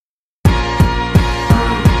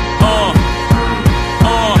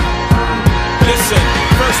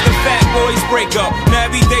break up. Now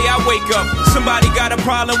every day I wake up, somebody got a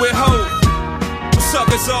problem with hope.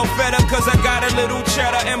 Suckers all fed up cause I got a little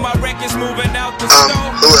cheddar and my record's moving out the store.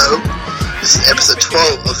 Hello. This is episode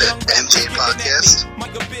 12 of the MJ podcast.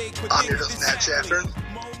 I'm your host, Matt Chaffern.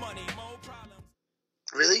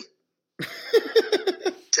 Really?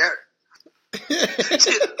 Jared.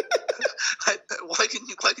 Why can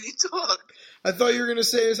you talk? I thought you were going to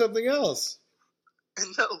say something else.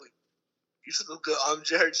 No. You should go, I'm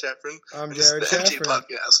Jared Chaffern. I'm Jared Chaffern. MJ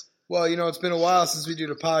podcast. Well, you know, it's been a while since we did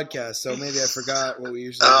a podcast, so maybe I forgot what we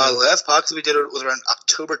usually do. The last podcast we did was around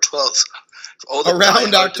October 12th.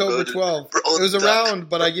 Around October 12th. It was around,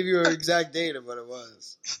 but I give you an exact date of what it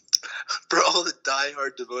was. For all the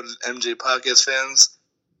diehard devoted MJ podcast fans,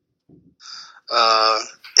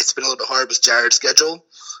 it's been a little bit hard with Jared's schedule,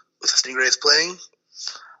 with the Stingrays playing.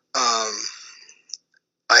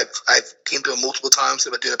 I've came to him multiple times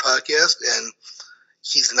about doing a podcast, and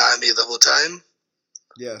he's denied me the whole time.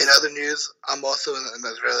 Yes. In other news, I'm also in the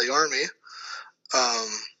Israeli army.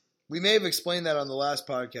 We may have explained that on the last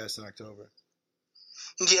podcast in October.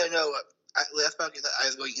 Yeah, no. Last podcast I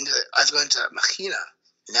was going to Machina.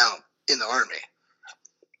 Now in the army,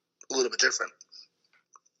 a little bit different.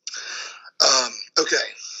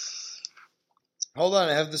 Okay. Hold on.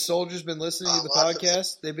 Have the soldiers been listening to the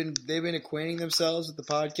podcast? They've been acquainting themselves with the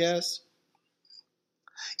podcast.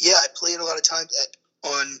 Yeah, I play it a lot of times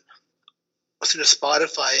on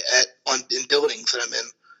Spotify in buildings that I'm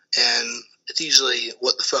in, and it's usually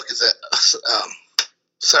what the fuck is that?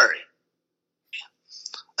 Sorry.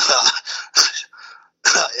 I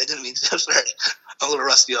didn't mean to. I'm sorry. I'm a little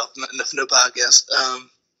rusty off. No podcast.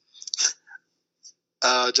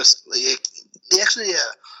 They actually,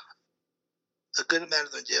 a good amount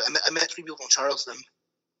of them do. I met 3 people from Charleston,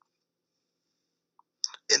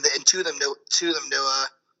 and two of them know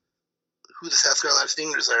who the South Carolina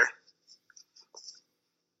Stingers are.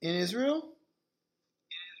 In Israel?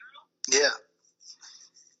 Yeah.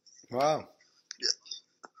 Wow. Yeah.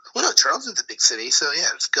 Well, no, Charleston's a big city, so yeah,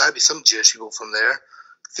 there's got to be some Jewish people from there. I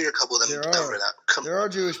figure a couple of them remember that. There are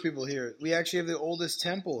Jewish people here. We actually have the oldest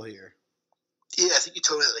temple here. Yeah, I think you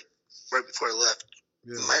told me that right before I left.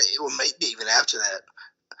 Yeah. It might be even after that.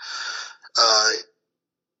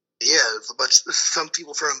 Yeah, some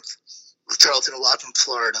people from Charleston, a lot from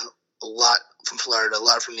Florida, a lot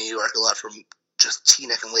from New York, a lot from just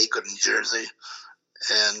Teaneck and Lakewood, New Jersey,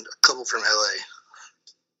 and a couple from LA.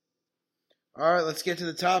 All right, let's get to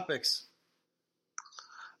the topics.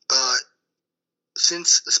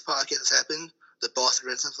 Since this podcast has happened, the Boston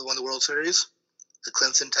Red Sox have won the World Series. The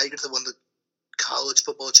Clemson Tigers have won the college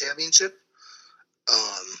football championship.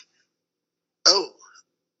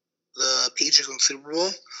 The Patriots won the Super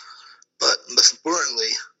Bowl. But most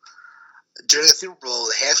importantly, during the Super Bowl,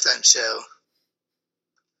 the halftime show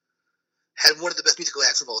had one of the best musical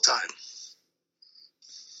acts of all time.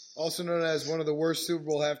 Also known as one of the worst Super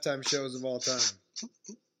Bowl halftime shows of all time.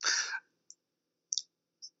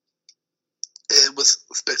 It was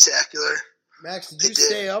spectacular. Max, did you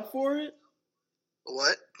stay up for it?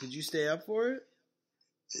 What? Did you stay up for it?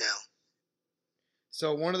 No.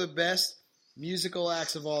 So one of the best musical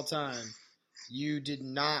acts of all time, you did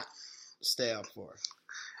not stay up for.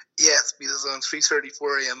 Yes, because on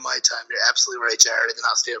 3:34 a.m. my time. You're absolutely right, Jared. I did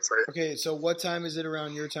not stay up for it. Okay, so what time is it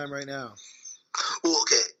around your time right now? Well,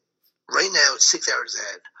 okay. Right now, it's 6 hours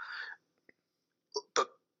ahead. But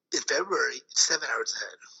in February, it's 7 hours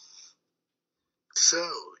ahead. So,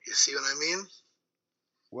 you see what I mean?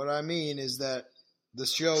 What I mean is that the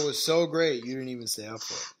show was so great, you didn't even stay up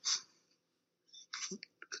for it.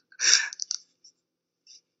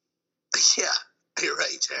 Yeah, you're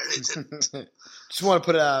right, Jared. Just want to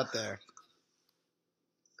put it out there.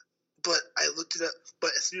 But I looked it up.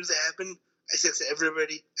 But as soon as it happened, I texted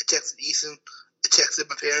everybody. I texted Eason. I texted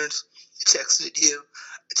my parents. I texted you.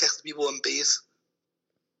 I texted people on base.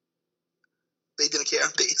 They didn't care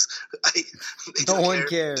on base. No one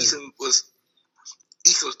cared. Eason was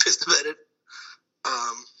pissed about it.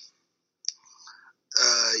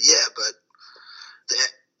 Yeah, but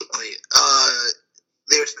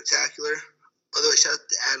they were spectacular. Although I shout out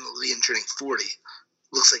to Adam Levine turning 40.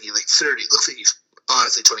 Looks like he's like 30. Looks like he's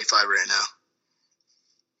honestly 25 right now.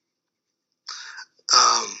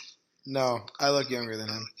 No, I look younger than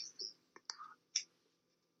him.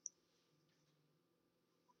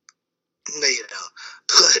 No, you don't.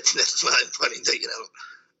 But that's not funny, no, you don't.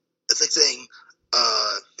 It's like saying,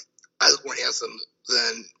 I look more handsome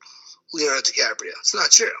than Leonardo DiCaprio. It's not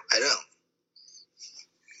true.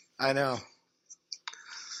 I know.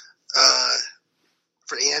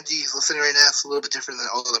 For Andy, who's listening right now, it's a little bit different than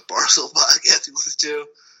all the Barstool podcasts he listens to.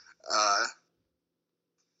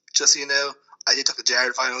 Just so you know, I did talk to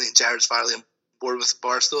Jared finally, and Jared's finally on board with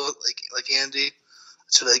Barstool, like Andy.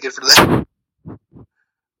 It's really good for that.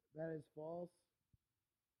 That is false.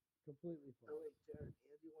 Completely false. Oh, wait, Jared,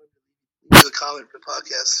 Andy wanted to leave a comment for the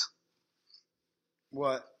podcast.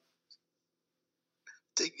 What?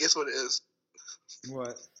 Guess what it is?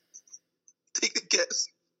 What? Take a guess.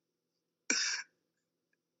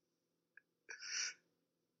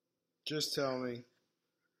 Just tell me.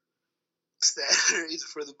 Saturdays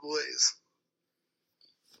for the boys.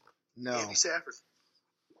 No. Andy Safford.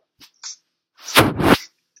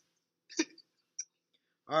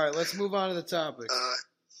 All right, let's move on to the topics.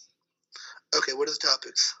 Okay, what are the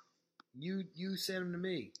topics? You sent them to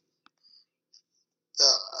me.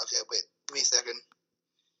 Okay, wait. Give me a second.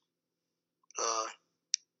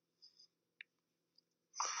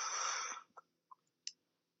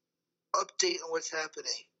 Update on what's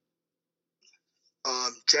happening.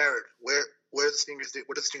 Jared, what are the Stingers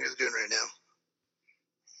doing right now?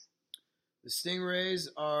 The Stingrays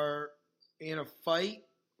are in a fight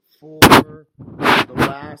for the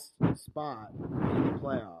last spot in the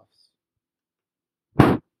playoffs.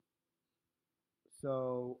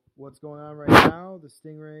 So what's going on right now? The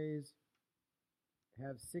Stingrays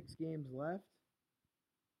have 6 games left,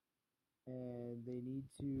 and they need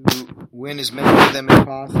to win as many of them as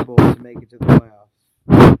possible to make it to the playoffs.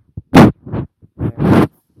 And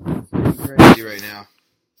it's getting crazy right now.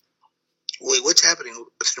 Wait, what's happening?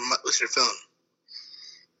 What's your phone?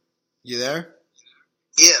 You there?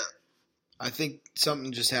 Yeah. I think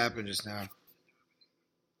something just happened just now.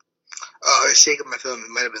 Oh, I was shaking my phone. It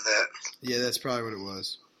might have been that. Yeah, that's probably what it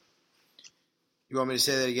was. You want me to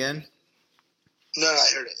say that again? No, I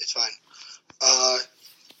heard it. It's fine. I'm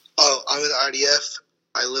in the RDF.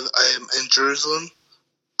 I am in Jerusalem.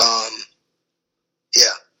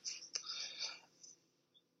 Yeah.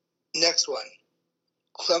 Next one.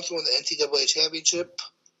 Clemson won the NCAA championship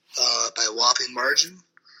by a whopping margin.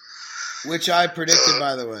 Which I predicted,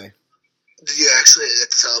 by the way. Did you actually?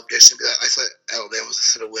 That's a celebration. I thought Alabama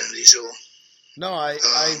was going to win as usual. No,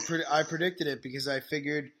 I predicted it because I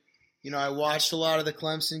figured, I watched a lot of the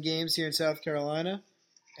Clemson games here in South Carolina,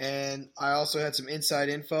 and I also had some inside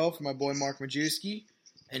info from my boy Mark Majewski,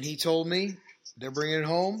 and he told me they're bringing it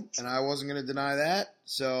home, and I wasn't going to deny that.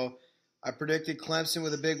 So I predicted Clemson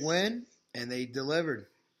with a big win, and they delivered.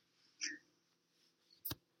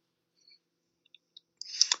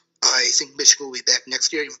 I think Michigan will be back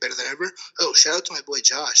next year, even better than ever. Oh, shout out to my boy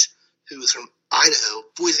Josh, who is from Idaho,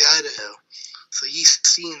 Boise, Idaho. So he's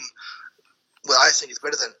seen what I think is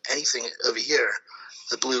better than anything over here,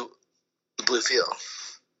 the blue field.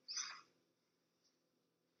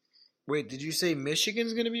 Wait, did you say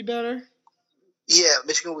Michigan's going to be better? Yeah,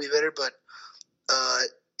 Michigan will be better, but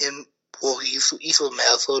he's a little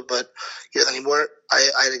mouthful, but he doesn't anymore. I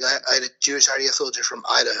had a Jewish RDF soldier from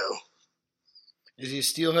Idaho. Is he a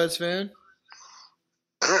Steelheads fan?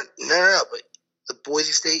 No, but the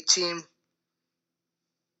Boise State team.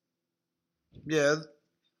 Yeah.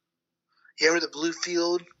 You remember the blue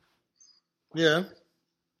field? Yeah.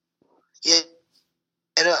 Yeah.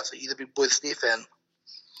 I know, so he's a big Boise State fan.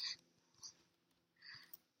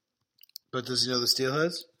 But does he know the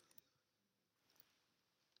Steelheads?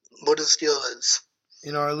 What are the Steelheads?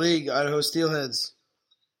 In our league, Idaho Steelheads.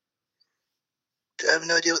 I have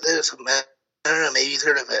no idea what that is, man. I don't know. Maybe he's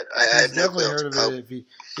heard of it. I've definitely heard of it.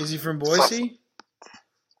 Is he from Boise?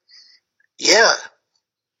 Yeah.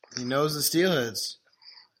 He knows the Steelheads.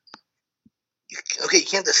 Okay, you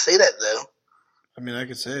can't just say that, though. I mean, I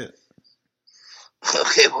could say it.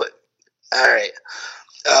 Okay, what? All right.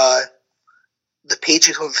 The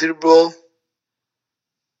Patriots won the Super Bowl.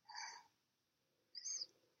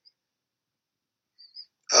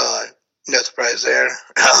 No surprise there.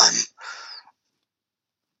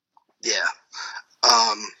 Yeah.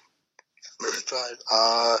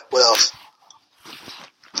 What else?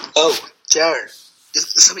 Oh, Jared.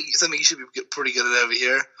 Something you should be pretty good at over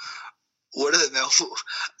here. What are the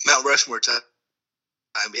Mount Rushmore time?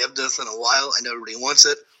 We haven't done this in a while. I know everybody wants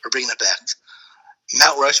it. We're bringing it back.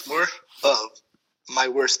 Mount Rushmore of my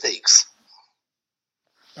worst takes.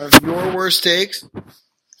 Of your worst takes?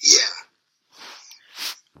 Yeah.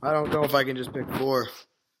 I don't know if I can just pick 4.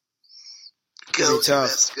 Go.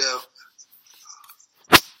 Tough. Go.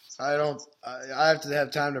 I have to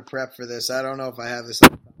have time to prep for this. I don't know if I have this.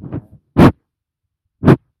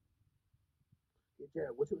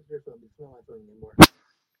 Jared, what's your phone? It's not my phone anymore.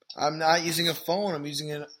 I'm not using a phone. I'm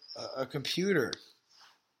using a computer.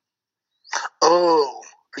 Oh,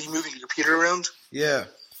 are you moving your computer around? Yeah.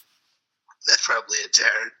 That's probably it,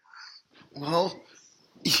 Jared. Well,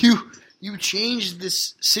 you changed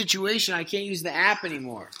this situation. I can't use the app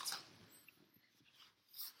anymore.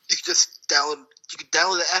 You can just download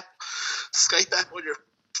the app, Skype app on your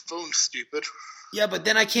phone, stupid. Yeah, but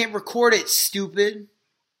then I can't record it, stupid.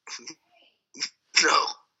 No.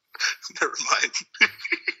 Never mind.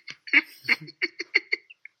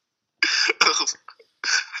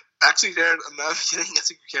 Actually, Darren, I'm not kidding. I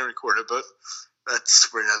think you can record it, but that's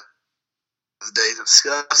for another day to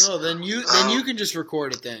discuss. Oh, then you can just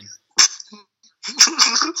record it then.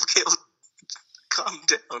 Okay, calm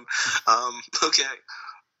down. Okay.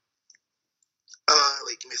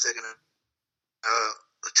 Wait, give me a second.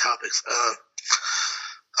 The topics.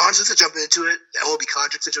 Honestly, to jump into it, the MLB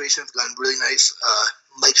contract situation has gotten really nice.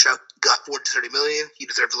 Mike Trout got $40 to $30 million. He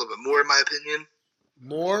deserves a little bit more, in my opinion.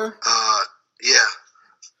 More? Yeah.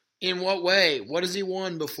 In what way? What has he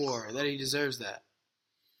won before that he deserves that?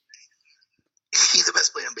 He's the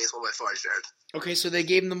best player in baseball by far, Jared. Okay, so they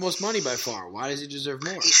gave him the most money by far. Why does he deserve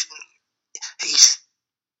more? He should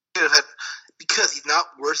have had, because he's not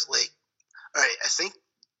worth, like, all right, I think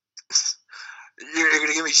you're going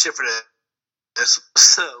to give me shit for this.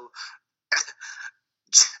 So,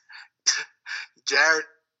 Jared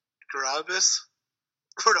Carabas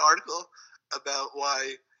wrote an article about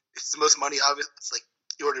why it's the most money, obviously, it's like,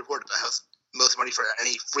 you already reported about how it's most money for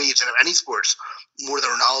any free agent of any sports, more than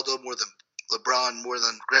Ronaldo, more than LeBron, more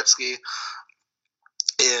than Gretzky,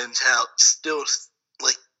 and how still,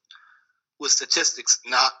 like, with statistics,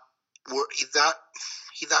 he's not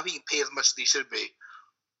being paid as much as he should be.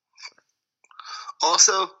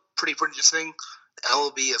 Also, pretty interesting, the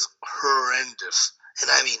MLB is horrendous,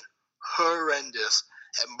 and I mean horrendous,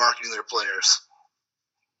 at marketing their players.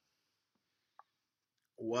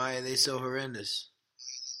 Why are they so horrendous?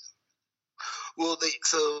 Well, they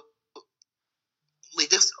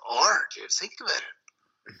just are, dude. Think about it.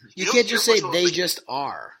 You can't just say they just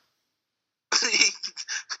are.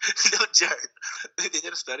 No, Jared. They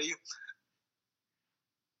did a study.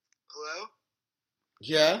 Hello?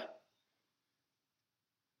 Yeah?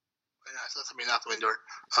 I saw somebody knock the window.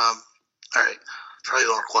 All right. Probably a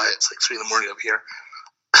little quiet. It's like 3 in the morning up here.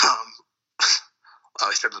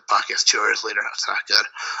 We started the podcast 2 hours later. That's not good.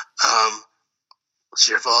 It's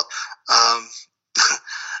your fault.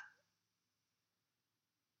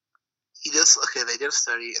 They did a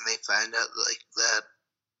study and they found out that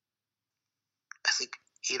I think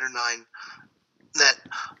 8 or 9 that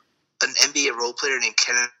an NBA role player named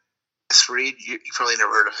Kenneth Reed, you probably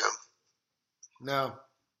never heard of him. No.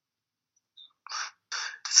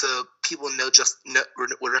 So people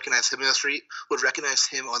would recognize him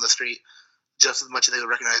on the street, just as much as they would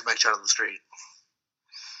recognize Mike Trout on the street.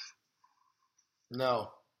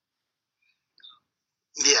 No.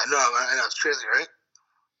 Yeah, no, I know, it's crazy, right?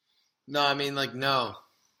 No, I mean, no.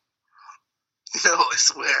 No, I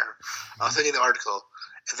swear. I'll send you the article,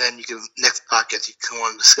 and then next podcast, you can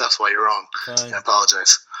want to discuss why you're wrong. Fine. And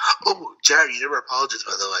apologize. Oh, Jared, you never apologized,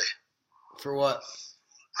 by the way. For what?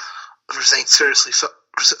 For saying seriously.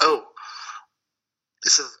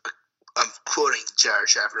 I'm quoting Jared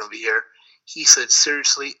Shaffer over here. He said,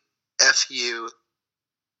 seriously, F you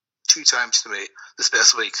 2 times to me this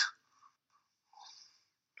past week.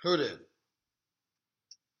 Who did?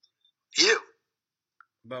 You.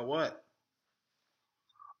 About what?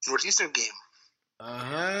 Northeastern game.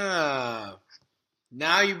 Uh-huh.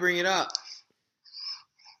 Now you bring it up.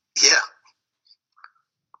 Yeah.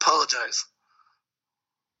 Apologize.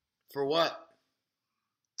 For what?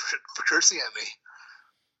 For cursing at me.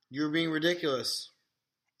 You were being ridiculous.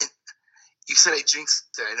 You said I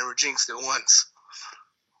jinxed it. I never jinxed it once.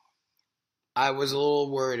 I was a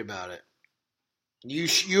little worried about it.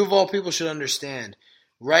 You of all people should understand.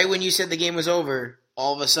 Right when you said the game was over,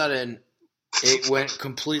 all of a sudden, it went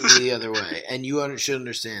completely the other way. And you should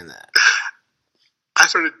understand that. I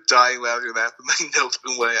started dying laughing at that.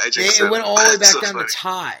 No way. I jinxed it. It went all the way back down to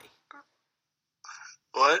tie.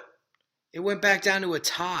 What? It went back down to a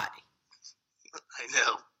tie. I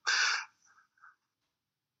know.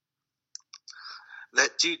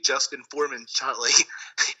 That dude, Justin Foreman, shot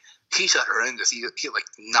he shot horrendous. He hit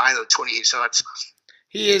 9 of 28 shots.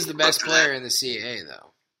 He is the best player in the CAA,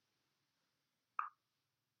 though.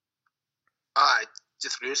 I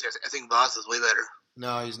disagree. I think Voss is way better.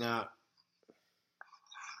 No, he's not.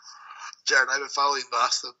 Jared, I've been following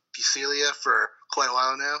Voss Bucelia for quite a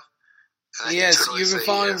while now. Yes, you've been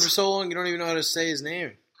following him for so long you don't even know how to say his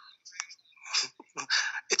name.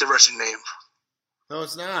 It's a Russian name. No,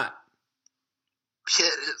 it's not. Yeah,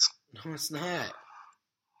 it is. No, it's not.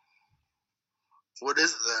 What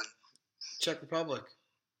is it then? Czech Republic.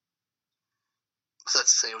 So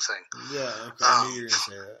that's the same thing. Yeah, okay. I knew you were going to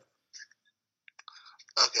say that.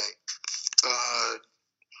 Okay.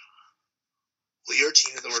 Well, your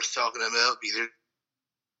team is the worst talking about. Either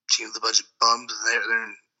team with a bunch of bums, and they're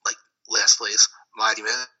in like last place. Mighty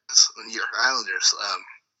Mets and New York Islanders.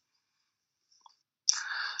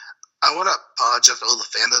 I want to apologize to all the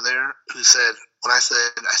fans out there who said when I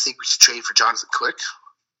said I think we should trade for Jonathan Quick,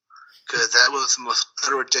 because that was the most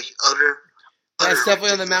utter. That's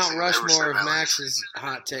definitely on the Mount Rushmore of Max's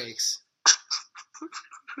hot takes.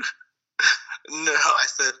 No, I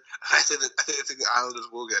said that I think the Islanders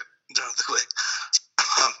will get Jonathan Quick.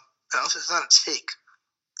 And also, it's not a take.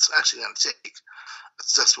 It's actually not a take.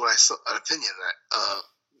 It's just what I saw, an opinion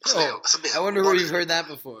that. I wonder where you've heard that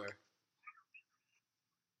before.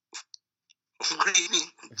 What do you mean?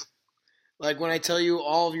 Like when I tell you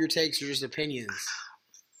all of your takes are just opinions.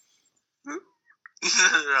 No.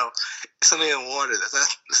 It's something I wanted.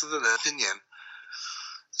 This isn't an opinion.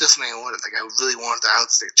 It's just something I wanted. Like, I really wanted the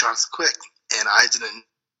Islanders to take Jonathan Quick, and I didn't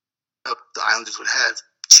know the Islanders would have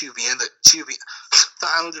the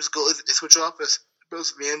Islanders goalies that they switch off as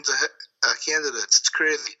both Vienna candidates. It's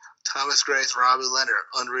crazy. Thomas Grace, Robbie Leonard,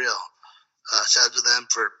 unreal. Shout out to them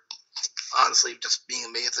for honestly just being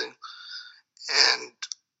amazing. And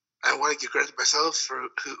I want to give credit to myself for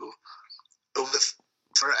who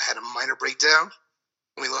I had a minor breakdown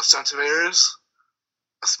when we lost John Tavares.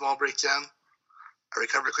 A small breakdown. I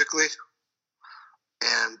recovered quickly.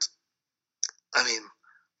 And, I mean,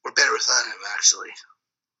 we're better without him, actually.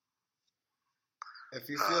 If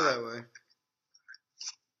you feel that way.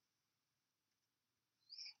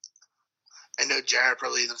 I know Jared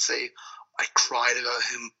probably didn't say I cried about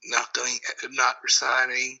him not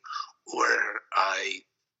resigning, or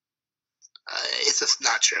it's just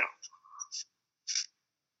not true.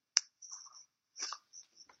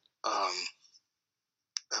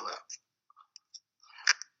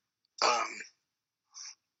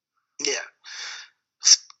 Yeah,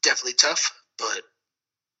 it's definitely tough, but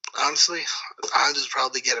honestly, I'll just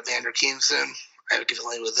probably get a Vander Kane soon. I have a good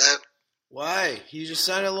feeling with that. Why? He just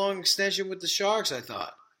signed a long extension with the Sharks, I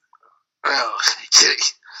thought. Oh, did he?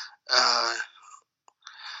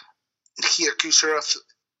 Nikita Kucherov,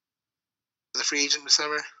 the free agent this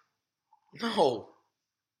summer? No.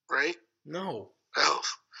 Right? No. Oh.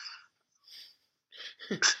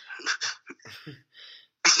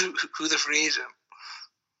 Who's the free agent?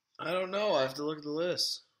 I don't know. I have to look at the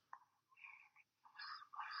list.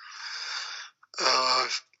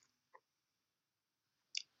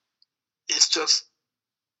 It's just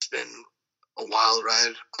been a wild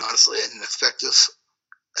ride. Honestly, I didn't expect this.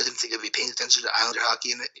 I didn't think I'd be paying attention to Islander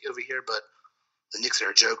hockey over here, but the Knicks are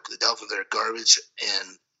a joke. The Dolphins are garbage,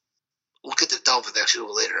 and we'll get to the Dolphins actually a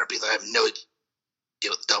little later because I have no idea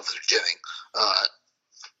what the Dolphins are doing.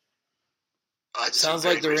 Sounds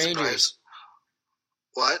like the Rangers. Surprised.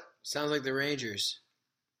 What? Sounds like the Rangers.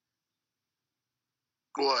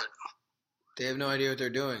 What? They have no idea what they're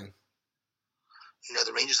doing. No,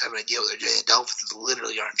 the Rangers have an idea what they're doing. The Dolphins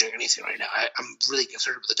literally aren't doing anything right now. I'm really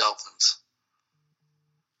concerned with the Dolphins.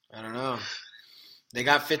 I don't know. They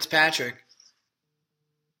got Fitzpatrick.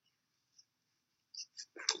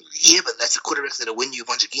 Yeah, but that's a quarterback that'll win you a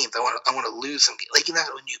bunch of games. I want to lose some games. Like, you're not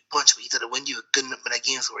going to win you a bunch, but he's going to win you a good amount of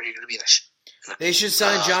games where you're going to be in a They should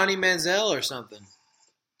sign Johnny Manziel or something.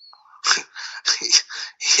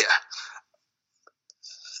 Yeah.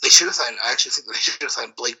 They should have signed, I actually think they should have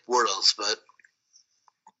signed Blake Bortles, but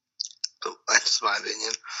that's just my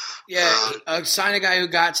opinion. Yeah, sign a guy who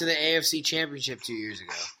got to the AFC Championship 2 years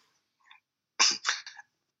ago.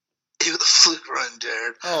 It was a fluke run,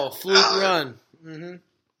 Jared. Oh, fluke run. Mm-hmm.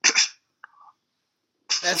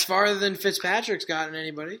 That's farther than Fitzpatrick's gotten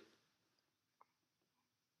anybody.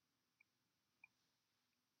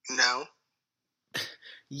 No.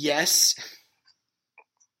 Yes.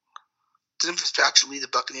 Didn't Fitzpatrick lead the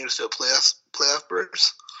Buccaneers to a playoff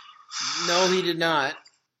berth? No, he did not.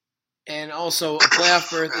 And also, a playoff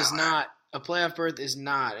berth is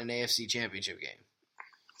not an AFC Championship game.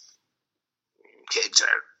 Okay,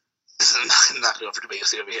 Jared. I'm not going for debate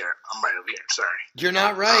over here. I'm right over here. Sorry. You're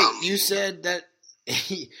not right. You said that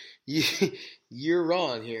you're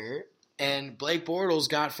wrong here. And Blake Bortles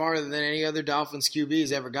got farther than any other Dolphins QB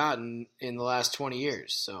has ever gotten in the last 20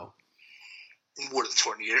 years. So more than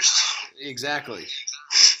 20 years. Exactly.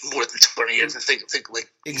 More than 20 years. I think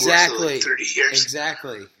like exactly more so like 30 years.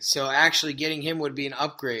 Exactly. So actually getting him would be an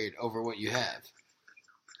upgrade over what you have.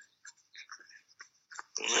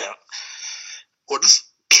 Yeah. What is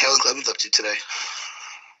Kellen Clemens up to today?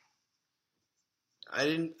 I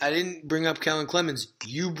didn't bring up Kellen Clemens.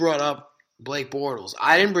 You brought up Blake Bortles.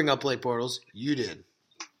 I didn't bring up Blake Bortles. You did.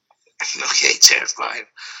 Okay, that's fine.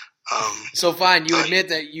 So fine, you admit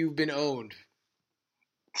that you've been owned.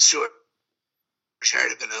 Sure.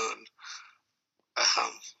 I've been owned. I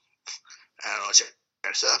don't know.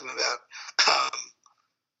 talking about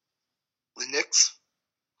the Knicks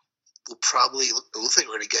will probably it looks like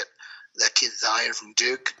we're going to get that kid Zion from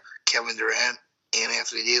Duke, Kevin Durant, and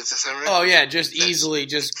Anthony Davis this summer. Oh yeah, easily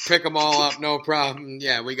just pick them all up, no problem.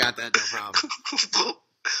 Yeah, we got that, no problem.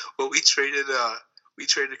 Well, we traded a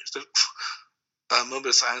moment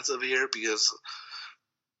of silence over here because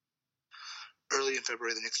early in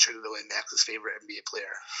February the Knicks traded away Max's favorite NBA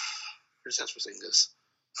player, Kristaps Porzingis.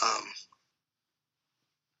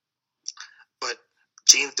 But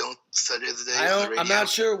James Dolan said the other day. I'm not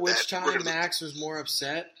sure which time Max was more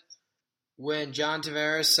upset, when John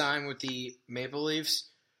Tavares signed with the Maple Leafs,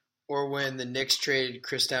 or when the Knicks traded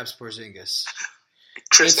Kristaps Porzingis.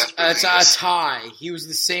 It's a tie. He was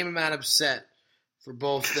the same amount upset for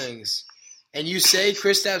both things. And you say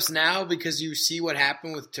Kristaps now because you see what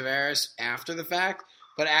happened with Tavares after the fact,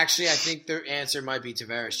 but actually I think the answer might be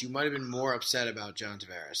Tavares. You might have been more upset about John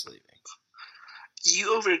Tavares leaving.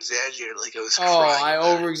 You over-exaggerate like I was crying. Oh, I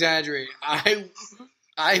over-exaggerate. I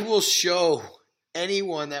will show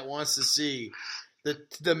anyone that wants to see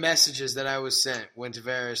the messages that I was sent when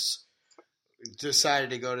Tavares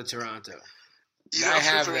decided to go to Toronto. I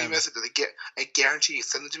have them. Messages. I guarantee you.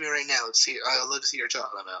 Send them to me right now. Let's see. I'd love to see what you're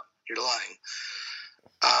talking about. You're lying.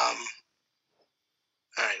 All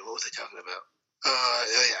right. What was I talking about? Oh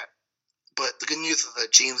yeah. But the good news is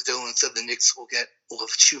that James Dolan said the Knicks will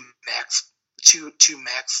have two max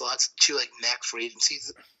slots, two like max free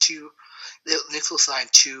agencies. The Knicks will sign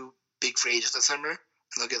two big free agents this summer, and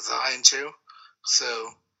they'll get Zion too.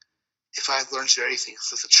 So if I've learned anything, it's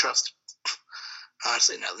just a trust.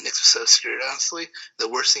 Honestly, now the Knicks are so screwed. Honestly, the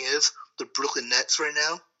worst thing is the Brooklyn Nets right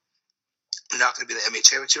now. They're not going to be the NBA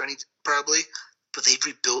championship probably, but they've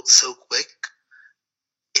rebuilt so quick.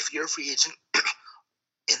 If you're a free agent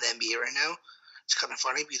in the NBA right now, it's kind of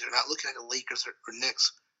funny because they're not looking at the Lakers or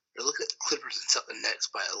Knicks. They're looking at the Clippers and the Nets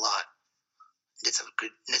by a lot. Nets have a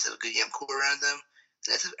good young core around them.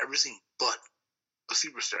 The Nets have everything but a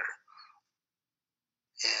superstar.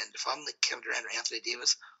 And if I'm like Kevin Durant or Anthony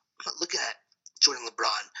Davis, I'm not looking at Jordan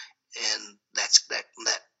LeBron and that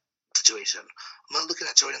situation. I'm not looking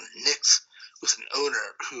at Jordan the Knicks with an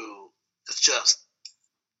owner who is just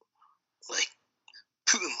like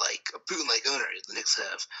a Putin-like owner the Knicks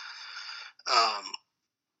have.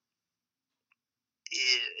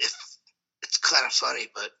 It's kind of funny,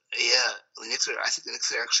 but yeah, I think the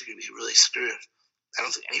Knicks are actually going to be really screwed. I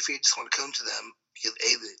don't think any free agents want to come to them because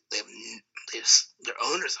their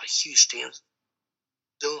owners are huge James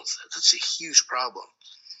Dolan. That's a huge problem.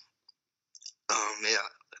 Yeah,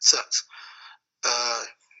 it sucks.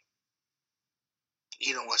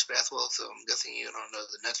 You don't watch basketball, so I'm guessing you don't know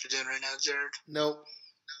what the Nets are doing right now, Jared? Nope.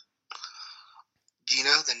 Do you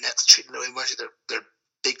know the Nets traded away much of their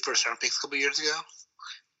big first-round picks a couple years ago?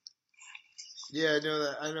 Yeah,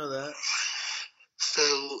 I know that. So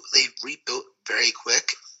they rebuilt very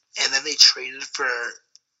quick, and then they traded for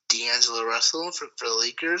D'Angelo Russell for the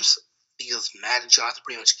Lakers because Magic Johnson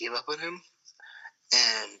pretty much gave up on him.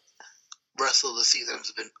 And Russell this season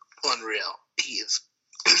has been unreal. He is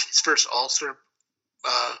his first All-Star.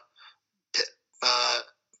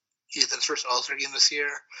 He's in his first All-Star game this year,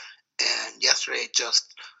 and yesterday the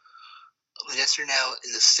Nets are now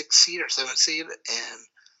in the 6th seed or 7th seed, and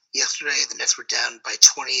yesterday the Nets were down by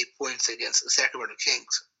 28 points against the Sacramento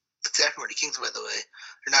Kings. The Sacramento Kings, by the way,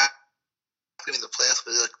 they're not going to the playoffs,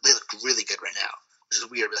 but they look really good right now, which is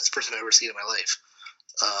weird, but that's the first time I've ever seen in my life.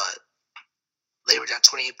 They were down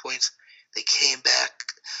 28 points. They came back.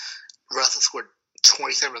 Russell scored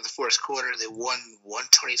 27 in the fourth quarter. They won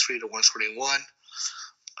 123 to 121.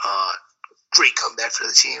 Great comeback for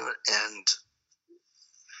the team, and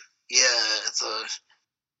yeah, it's look,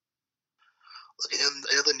 I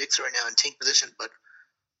know the Knicks are right now in tank position, but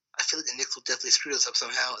I feel like the Knicks will definitely screw this up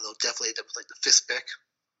somehow, and they'll definitely end up with like the 5th pick.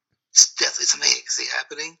 It's definitely something I can see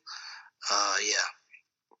happening. Yeah.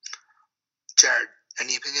 Jared,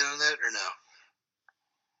 any opinion on that or no?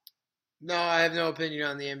 No, I have no opinion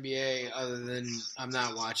on the NBA other than I'm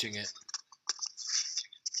not watching it.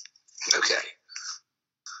 Okay.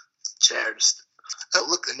 Jared,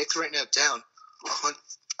 look, the Knicks right now down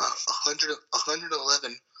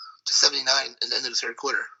 111 to 79 in the end of the third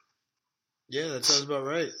quarter. Yeah, that sounds about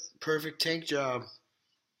right. Perfect tank job.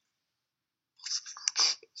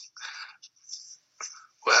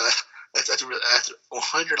 Well, that's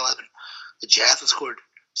 111. The Jazz have scored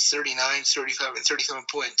 39, 35, and 37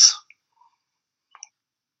 points.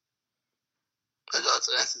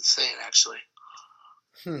 That's insane, actually.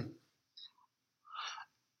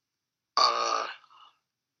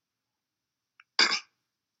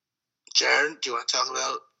 Jared, do you want to talk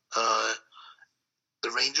about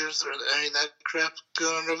the Rangers or any of that crap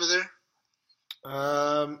going on over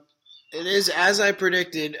there? It is, as I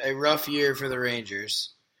predicted, a rough year for the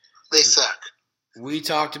Rangers. They suck. We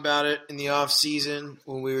talked about it in the off season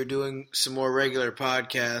when we were doing some more regular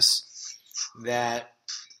podcasts that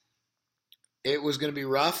it was going to be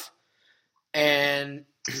rough, and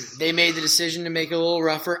they made the decision to make it a little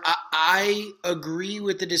rougher. I agree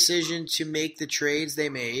with the decision to make the trades they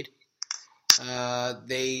made.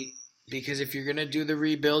 Because if you're going to do the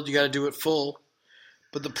rebuild, you got to do it full.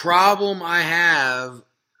 But the problem I have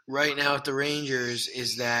right now with the Rangers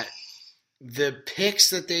is that the picks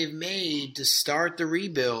that they've made to start the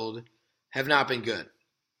rebuild have not been good.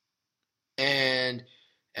 And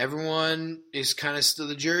everyone is kind of still,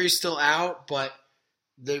 the jury's still out, but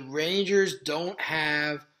the Rangers don't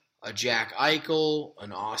have a Jack Eichel,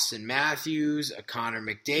 an Austin Matthews, a Connor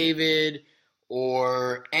McDavid,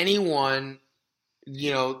 or anyone,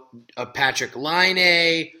 a Patrick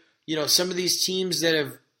Laine, some of these teams that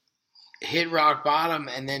have hit rock bottom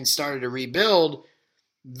and then started to rebuild,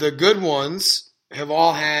 the good ones have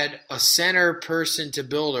all had a center person to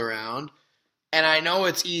build around. And I know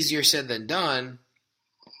it's easier said than done,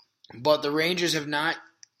 but the Rangers have not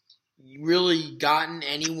really gotten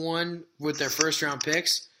anyone with their first-round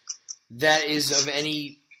picks that is of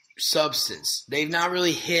any substance. They've not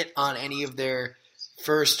really hit on any of their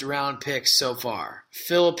first-round picks so far.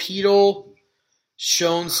 Filipino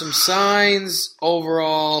shown some signs.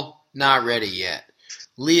 Overall, not ready yet.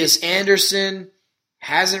 Elias Anderson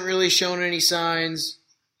hasn't really shown any signs.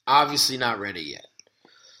 Obviously not ready yet.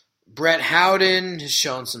 Brett Howden has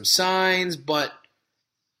shown some signs, but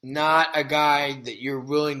not a guy that you're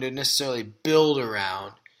willing to necessarily build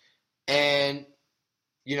around. And,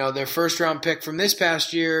 their first-round pick from this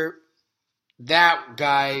past year, that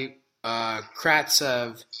guy,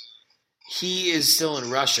 Kravtsov, he is still in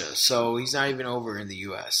Russia, so he's not even over in the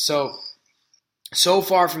U.S. So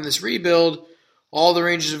far from this rebuild, all the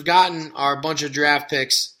Rangers have gotten are a bunch of draft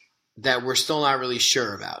picks that we're still not really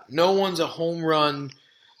sure about. No one's a home run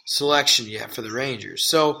selection yet for the Rangers.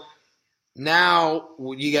 So now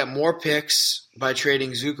you get more picks by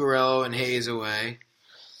trading Zuccarello and Hayes away.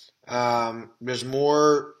 There's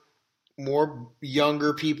more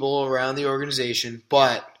younger people around the organization,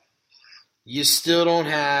 but you still don't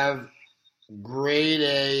have grade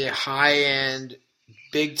A, high-end,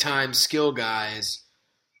 big-time skill guys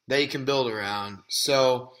that you can build around.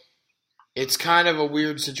 So it's kind of a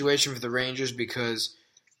weird situation for the Rangers because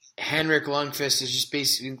Henrik Lundqvist is just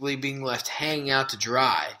basically being left hanging out to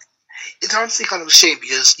dry. It's honestly kind of a shame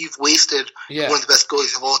because you've wasted one of the best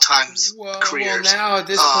goalies of all time's careers. Well, now at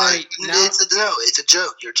this point, it's a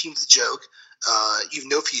joke. Your team's a joke. You've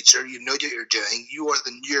no future. You know what you're doing. You are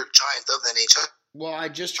the New York Giants of the NHL. Well, I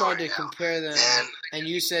just tried to compare them, and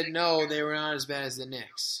you said no, they were not as bad as the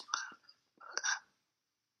Knicks.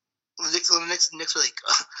 The Knicks were like,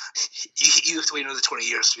 you have to wait another 20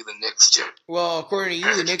 years to be the Knicks, Jim. Well, according to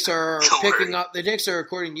you, the Knicks are picking up. The Knicks are,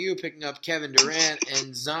 according to you, picking up Kevin Durant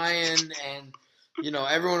and Zion, and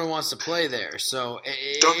everyone who wants to play there. So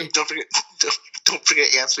don't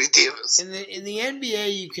forget Anthony Davis. In the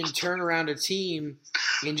NBA, you can turn around a team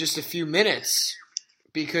in just a few minutes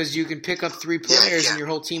because you can pick up 3 players and your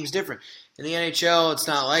whole team's different. In the NHL, it's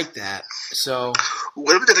not like that. So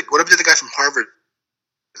what about the guy from Harvard?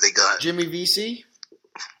 They got Jimmy Vesey.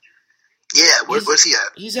 Yeah, where's he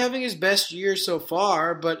at? He's having his best year so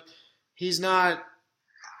far, but he's not.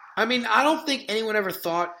 I mean, I don't think anyone ever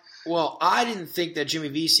thought. Well, I didn't think that Jimmy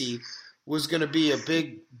Vesey was going to be a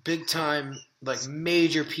big time, like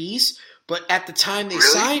major piece. But at the time they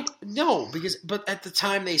signed, but at the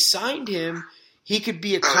time they signed him, he could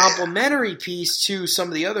be a complementary piece to some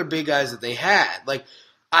of the other big guys that they had. Like,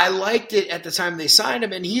 I liked it at the time they signed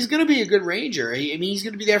him, and he's going to be a good Ranger. He's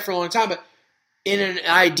going to be there for a long time, but in an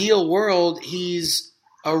ideal world, he's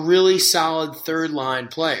a really solid third-line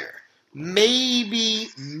player. Maybe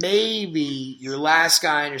your last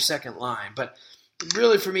guy in your second line, but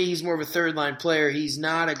really for me, he's more of a third-line player. He's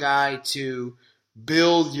not a guy to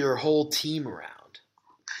build your whole team around.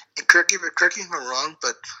 And correct me if I'm wrong,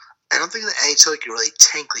 but I don't think in the NHL you can really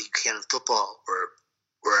tank like you can in football, or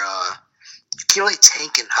you can't really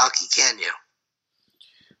tank in hockey, can you?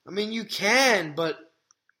 I mean, you can, but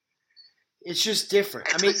it's just different.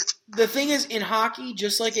 The thing is, in hockey,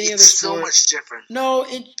 just like any other sport, it's so much different. No,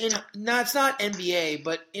 it's not NBA,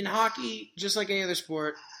 but in hockey, just like any other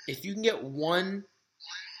sport, if you can get one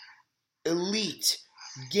elite,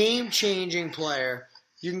 game-changing player,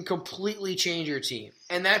 you can completely change your team.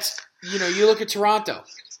 And that's, you look at Toronto.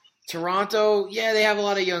 Toronto, they have a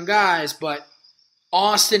lot of young guys, but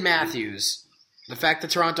Austin Matthews, the fact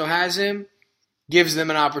that Toronto has him, gives them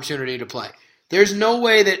an opportunity to play. There's no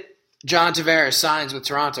way that John Tavares signs with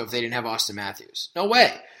Toronto if they didn't have Austin Matthews. No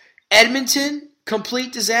way. Edmonton,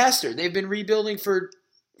 complete disaster. They've been rebuilding for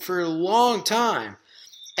a long time,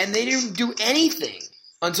 and they didn't do anything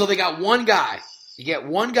until they got one guy. You get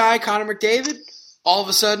one guy, Connor McDavid, all of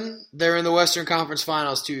a sudden they're in the Western Conference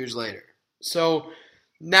Finals 2 years later. So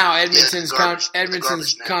now Edmonton's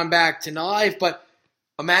come back to life, but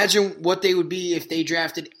imagine what they would be if they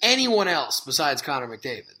drafted anyone else besides Connor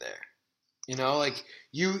McDavid there. You know, like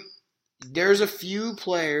there's a few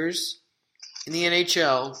players in the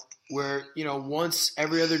NHL where, you know, once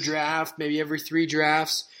every other draft, maybe every 3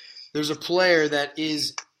 drafts, there's a player that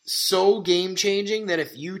is so game-changing that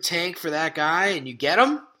if you tank for that guy and you get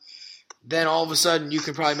him, then all of a sudden you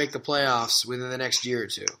can probably make the playoffs within the next year or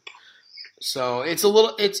two. So it's a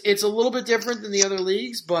little bit different than the other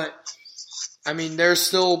leagues, but I mean, there's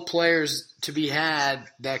still players to be had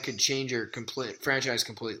that could change your franchise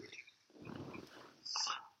completely.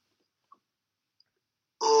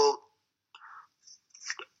 Well,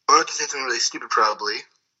 I want to say something really stupid, probably.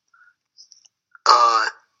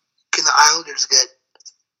 Can the Islanders get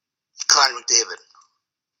Connor McDavid?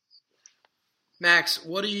 Max,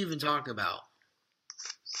 what are you even talking about?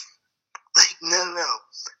 Like, no.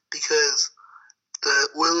 Because the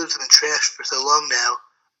Oilers have been trashed for so long now,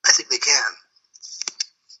 I think they can.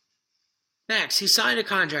 Max, he signed a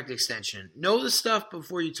contract extension. Know the stuff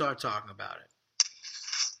before you start talking about it.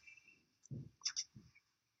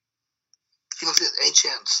 You don't think there's any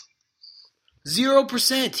chance?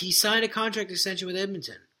 0%. He signed a contract extension with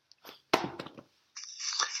Edmonton.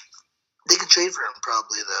 They can trade for him,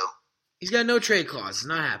 probably, though. He's got no trade clause. It's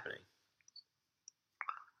not happening.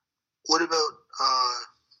 What about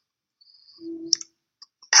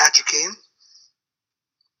Patrick Kane?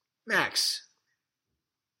 Max.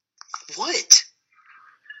 What?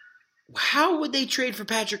 How would they trade for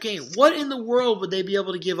Patrick Kane? What in the world would they be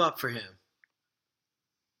able to give up for him?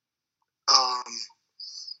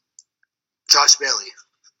 Josh Bailey.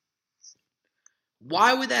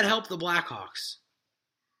 Why would that help the Blackhawks?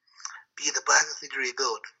 Because the Blackhawks need to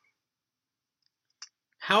rebuild.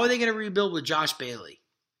 How are they going to rebuild with Josh Bailey?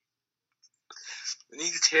 They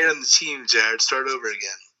need to tear down the team, Jared. Start over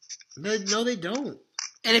again. No, they don't.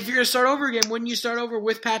 And if you're going to start over again, wouldn't you start over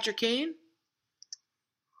with Patrick Kane?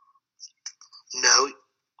 No.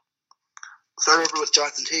 Start over with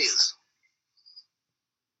Jonathan Toews.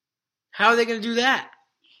 How are they going to do that?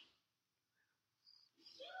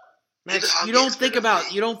 Max, you don't think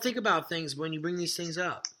about things when you bring these things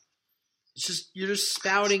up. You're just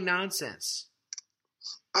spouting nonsense.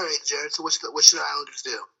 All right, Jared. So what should the Islanders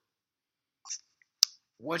do?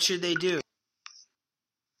 What should they do?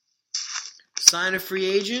 Sign a free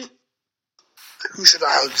agent? Who should the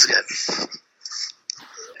Islanders get?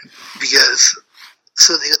 Because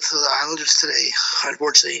the Islanders today,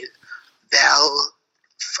 unfortunately, Val,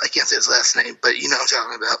 I can't say his last name, but you know what I'm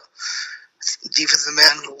talking about. Defensive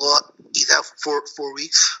man, he's out for 4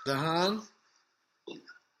 weeks. DeHaan?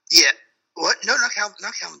 Yeah. What? No, not Calvin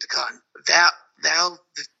DeHaan. Val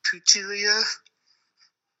Putulia.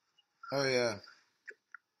 Oh, yeah.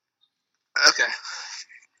 Okay.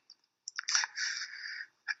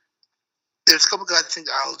 There's a couple guys I think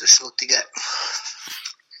the Islanders should look to get.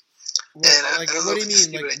 What do you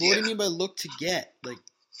mean? What do you mean by look to get? Like,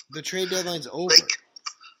 the trade deadline's over.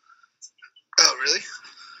 Oh, really?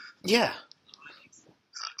 Yeah.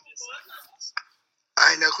 I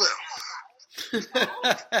had no clue.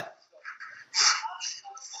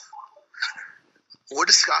 What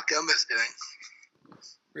is Scott Gomez doing?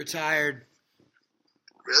 Retired.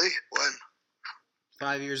 Really? When?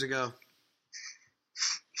 5 years ago.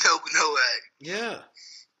 No way. Yeah.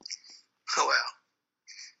 Oh, wow.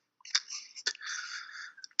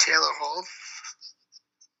 Taylor Hall?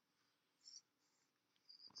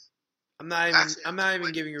 I'm not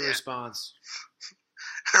even giving you a response.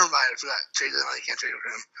 Never mind, I forgot. Trade them. You can't trade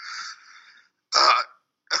with him.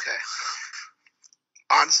 Okay.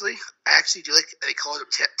 Honestly, I actually do like that they called up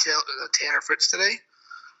Tanner Fritz today.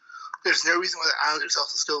 There's no reason why the Islanders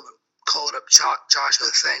also still called up Josh for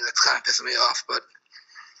the thing. That's kind of pissing me off, but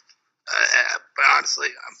honestly,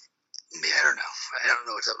 I don't know. I don't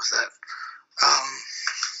know what's up with that.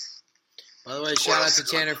 By the way, shout out to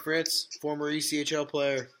Tanner Fritz, former ECHL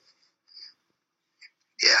player.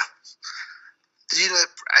 Yeah. Did you know that?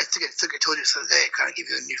 I think I told you this the other day. I kind of give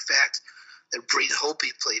you a new fact that Braden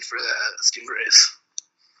Holtby played for the Stingrays.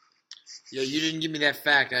 Yo, you didn't give me that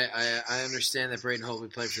fact. I understand that Braden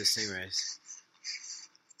Holtby played for the Stingrays.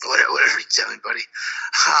 Whatever you tell me, buddy.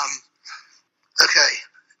 Okay.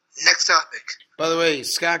 Next topic. By the way,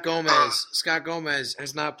 Scott Gomez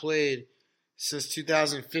has not played Since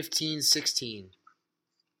 2015-16.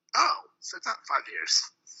 Oh, so it's not 5 years.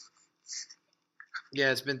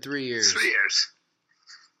 Yeah, it's been 3 years. 3 years.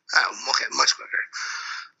 Oh, okay, much quicker.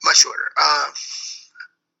 Much shorter.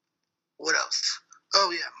 What else?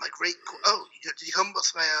 Oh, yeah, my great... Oh, did you come up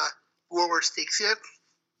with my 4 worst takes yet?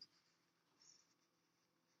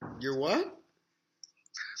 Your what?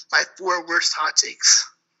 My 4 worst hot takes.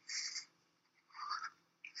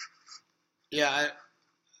 Yeah,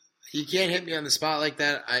 you can't hit me on the spot like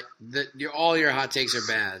that. All your hot takes are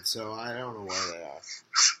bad, so I don't know why they are.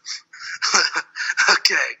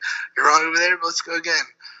 Okay, you're wrong over there, but let's go again.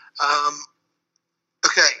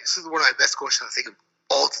 Okay, this is one of my best questions I think of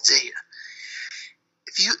all to date.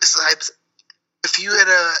 If you were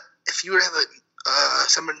to have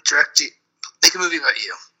someone direct you, make a movie about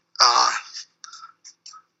you,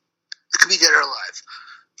 it could be dead or alive,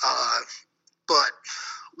 but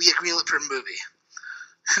we get greenlit for a movie.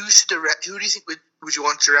 Who do you think would you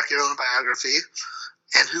want to direct your own biography,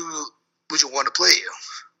 and who would you want to play you?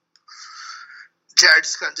 Jared,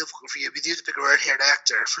 it's kind of difficult for you because you have to pick a red-haired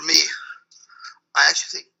actor. For me, I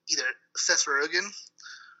actually think either Seth Rogen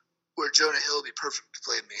or Jonah Hill would be perfect to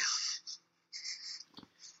play me.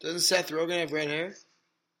 Doesn't Seth Rogen have red hair?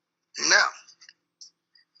 No.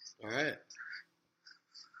 All right.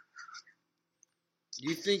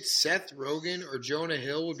 You think Seth Rogen or Jonah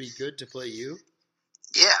Hill would be good to play you?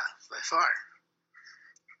 Yeah, by far.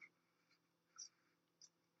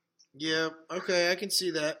 Yeah, okay, I can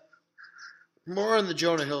see that. More on the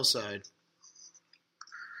Jonah Hill side.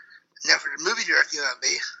 Now, for the movie directing on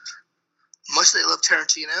me, much as I love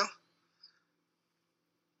Tarantino,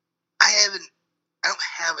 I don't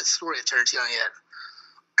have a story of Tarantino yet.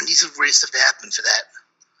 I need some great stuff to happen for that.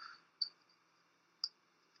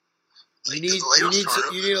 You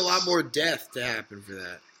need a lot more death to happen for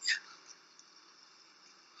that.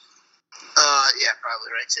 Yeah,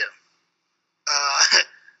 probably right too.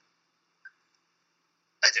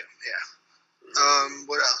 I do, yeah.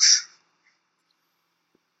 What else?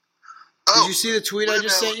 Did you see the tweet I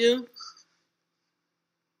just sent you?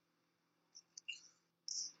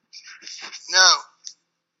 No.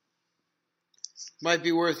 Might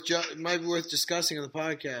be worth discussing on the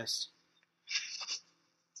podcast.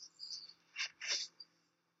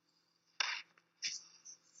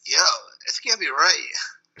 Yo, it's gonna be right.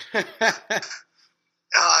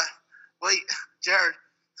 Wait, Jared,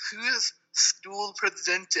 who is Stool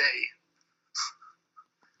Presidente?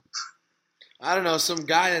 I don't know, some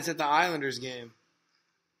guy that's at the Islanders game.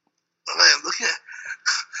 Oh, man, I'm looking at...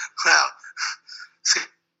 Wow. This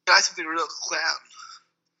guy's something real clown.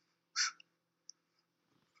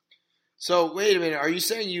 So, wait a minute. Are you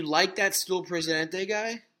saying you like that Stool Presidente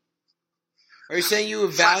guy? Are you saying you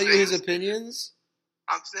value his opinions?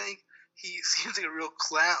 I'm saying he seems like a real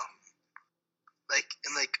clown. Like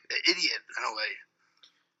an idiot in a way.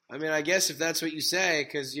 I mean, I guess if that's what you say,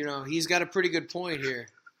 because, he's got a pretty good point here.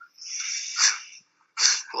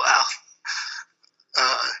 Wow.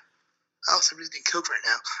 Somebody's getting coke right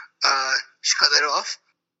now. Should cut that off.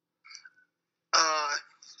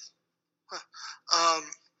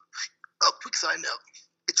 A quick side note.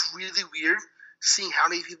 It's really weird seeing how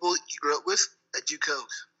many people you grew up with that do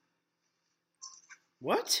coke.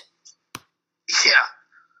 What? Yeah.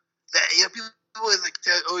 People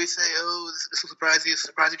always say, "Oh, this will surprise you.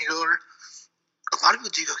 Surprise you when you get older." A lot of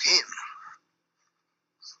people do cocaine.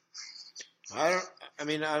 I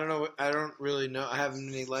don't know. I don't really know. I haven't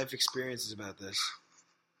any life experiences about this.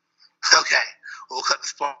 Okay. We'll cut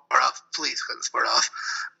this part off. Please cut this part off.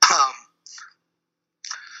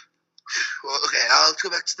 Well, okay. I'll go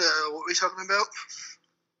back to what were we talking about?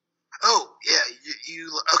 Oh, yeah.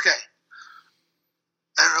 You okay.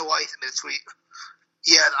 I don't know why you sent me the tweet.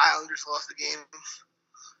 Yeah, the Islanders lost the game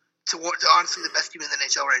to honestly the best team in the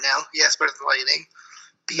NHL right now. Yes, better than Lightning.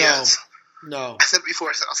 Because No. I said it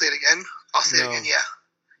before, so I'll say it again. Yeah.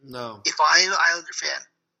 No. If I'm an Islander fan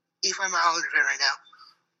right now,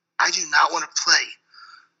 I do not want to play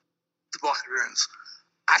the Boston Bruins.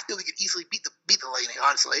 I feel we could easily beat the Lightning,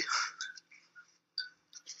 honestly.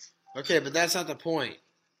 Okay, but that's not the point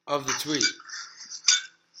of the tweet.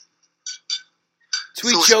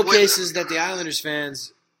 Tweet showcases that the Islanders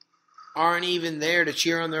fans aren't even there to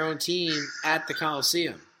cheer on their own team at the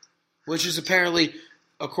Coliseum, which is apparently,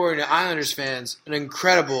 according to Islanders fans, an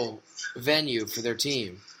incredible venue for their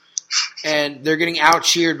team. And they're getting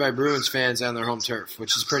out-cheered by Bruins fans on their home turf,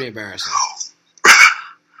 which is pretty embarrassing.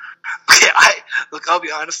 Yeah, I'll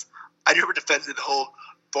be honest. I never defended the whole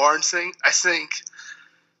barn thing. I think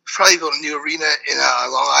probably build a new arena in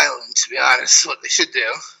Long Island, to be honest, is what they should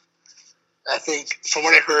do. I think, from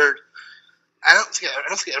what I heard, I don't think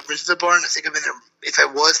I've been to the barn. I think I've been there. If I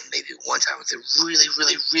was, maybe one time. I was really,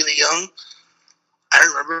 really, really young. I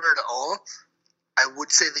don't remember it at all. I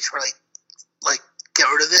would say they try to like get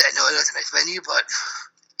rid of it. I know it's a nice venue, but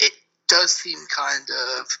it does seem kind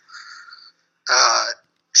of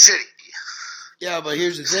shitty. Yeah, but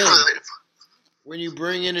here's the thing: when you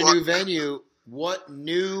bring in a new venue, what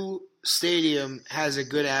new stadium has a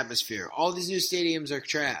good atmosphere? All these new stadiums are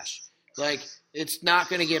trash. Like, it's not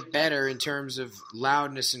going to get better in terms of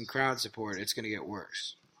loudness and crowd support. It's going to get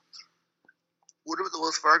worse. What about the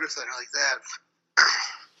Wells Fargo Center like that?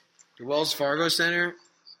 The Wells Fargo Center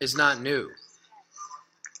is not new.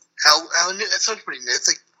 How new? That sounds pretty new. It's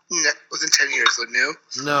like within 10 years, so new?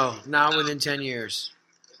 No, not within 10 years.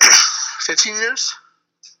 15 years?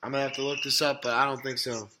 I'm going to have to look this up, but I don't think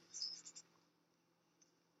so.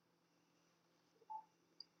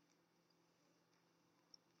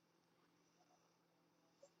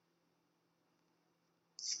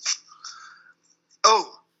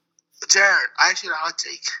 Oh, Jared, I actually had a hot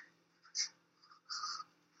take.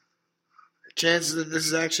 Chances that this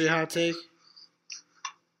is actually a hot take?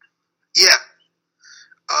 Yeah.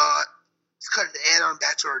 It's kind of an add-on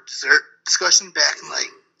back to our dessert discussion back in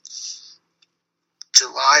like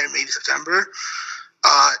July or maybe September.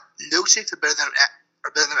 Milkshakes are better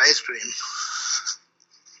than ice cream.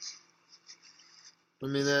 I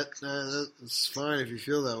mean, that's fine if you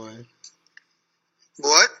feel that way.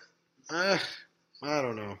 What? I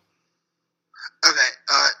don't know. Okay.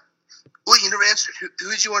 Well, you never answered.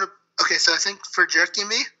 Who did you want to? Okay, so I think for Jerk and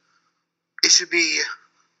me, it should be.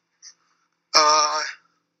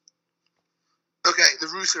 Okay, the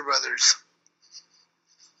Russo brothers.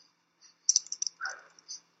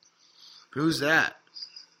 Who's that?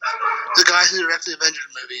 The guys who direct the Avengers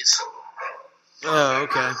movies. Oh,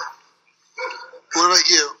 okay. What about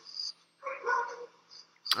you?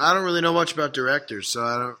 I don't really know much about directors, so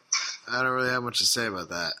I don't really have much to say about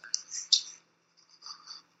that.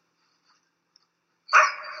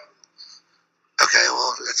 Okay,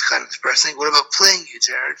 well, that's kind of depressing. What about playing you,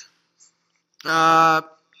 Jared?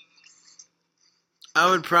 I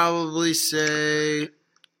would probably say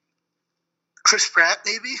Chris Pratt,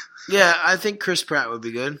 maybe? Yeah, I think Chris Pratt would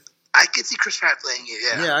be good. I could see Chris Pratt playing you,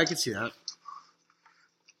 yeah. Yeah, I could see that.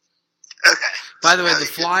 Okay. By the way, the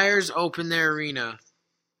Flyers opened their arena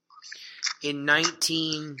in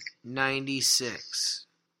 1996.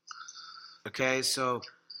 Okay, so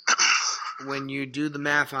when you do the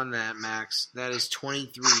math on that, Max, that is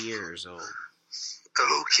 23 years old.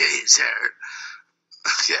 Okay, Jared.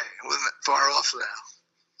 Okay, I wasn't that far off now.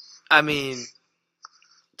 I mean,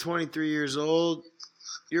 23 years old,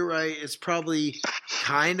 you're right. It's probably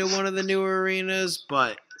kind of one of the newer arenas,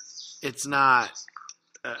 but it's not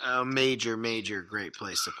a major great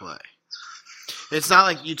place to play. It's not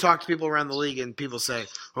like you talk to people around the league and people say,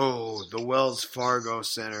 oh, the Wells Fargo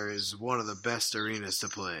Center is one of the best arenas to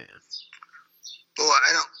play in. Well,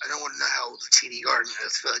 I don't want to know how old the TD Garden is. I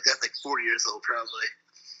feel like that's like 40 years old, probably.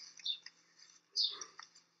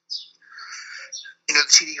 You know what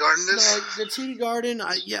the TD Garden is? No, the TD Garden,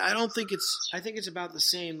 I don't think it's... I think it's about the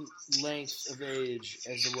same length of age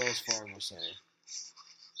as the Wells Fargo Center.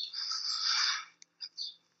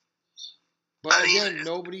 But again,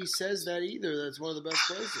 nobody says that either. That's one of the best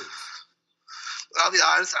places. I'll be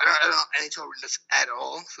honest, I don't know NHL arenas at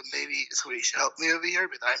all, so maybe somebody should help me over here,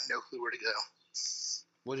 but I have no clue where to go.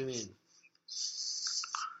 What do you mean?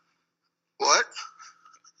 What?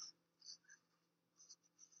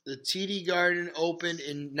 The TD Garden opened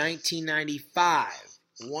in 1995,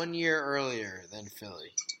 1 year earlier than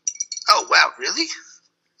Philly. Oh, wow, really?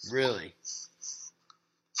 Really?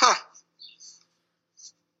 Huh.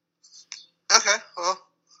 Okay, well,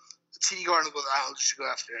 the TD Garden is what the Islanders should go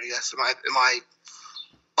after, I guess, in my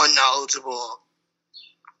unknowledgeable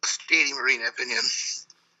stadium arena opinion.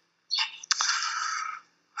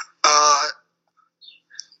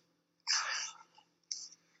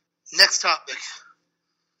 Next topic.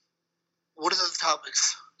 What are the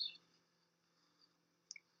topics?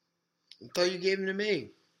 I thought you gave them to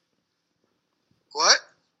me. What?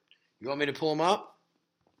 You want me to pull them up?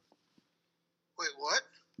 Wait, what?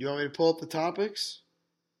 You want me to pull up the topics?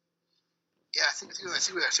 Yeah, I think we got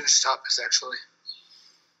to finish the topics, actually.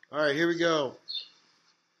 All right, here we go.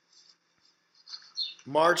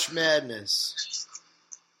 March Madness.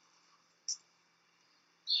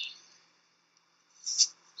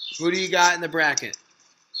 Who do you got in the bracket?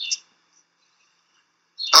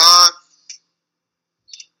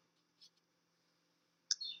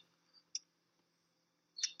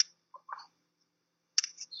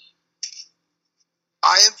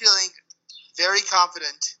 I am feeling very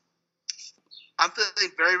confident. I'm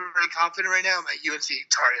feeling very, very confident right now in my UNC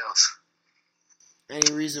Tar Heels.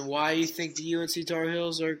 Any reason why you think the UNC Tar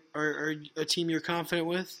Heels are a team you're confident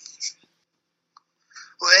with?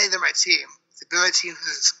 Well, they're my team. They've been my team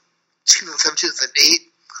since 2007, 2008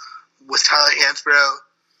 with Tyler Hansbrough,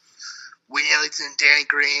 Wayne Ellington, Danny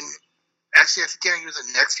Green. Actually, I think Danny Green was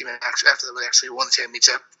the next team after they actually won the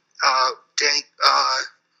championship.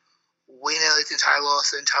 Wayne Ellington, Ty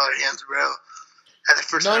Lawson, Tyler Hansbrough.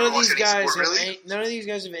 None of these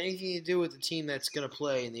guys have anything to do with the team that's going to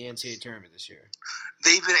play in the NCAA tournament this year.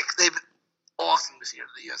 They've been awesome this year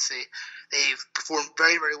for the UNC. They've performed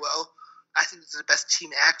very, very well. I think this is the best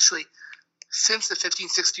team actually since the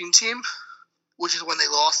 15-16 team, which is when they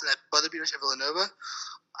lost in that buzzer beater to Villanova.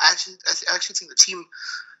 I actually think the team,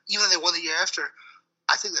 even though they won the year after,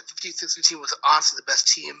 I think the 15-16 team was honestly the best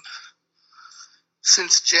team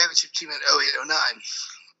since championship team in 08-09.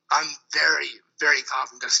 I'm very, very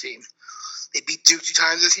confident in this team. They beat Duke 2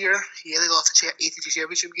 times this year. Yeah, they lost the ACC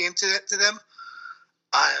championship game to them.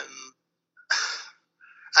 I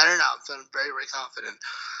don't know. I'm feeling very, very confident.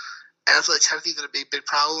 And I feel like Tennessee's got a big, big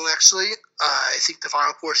problem, actually. I think the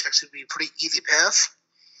Final Four should actually be a pretty easy pass.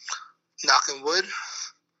 Knock on wood.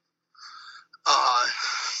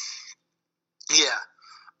 Yeah.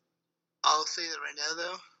 I'll say that right now,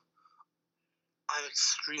 though. I'm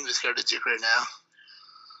extremely scared of Duke right now.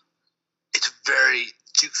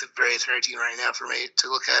 Duke's a very scary team right now for me to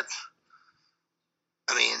look at.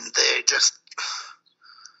 I memean,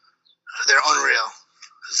 they're unreal.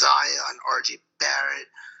 Zion, R.J. Barrett,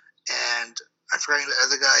 and I'm forgetting the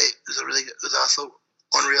other guy who's also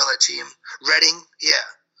unreal on that team. Redding, yeah.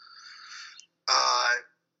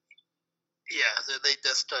 They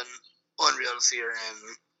just done unreal this year,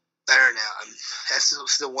 and I don't know. That's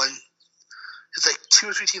the one. It's like 2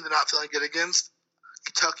 or 3 teams I'm not feeling good against.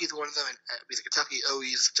 Kentucky's one of them, and because Kentucky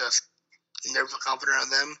always just never feel confident on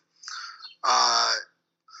them.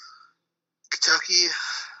 Kentucky,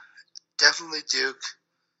 definitely Duke,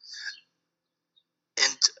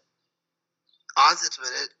 and honestly to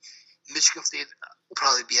it, Michigan State will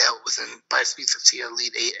probably be out by Sweet 16,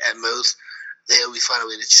 Elite 8 at most. They always find a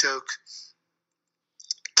way to choke.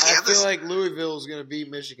 I feel like Louisville is going to beat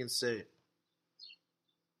Michigan State.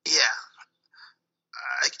 Yeah,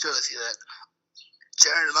 I can totally see that.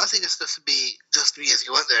 Jared, I'm not saying it's just to be because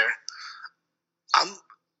you went there. I'm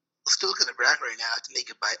still looking at the bracket right now. I have to make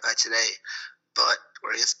it by today, or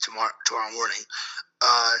I guess tomorrow morning.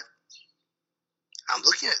 I'm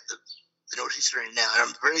looking at the Northeastern right now, and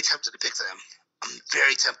I'm very tempted to pick them.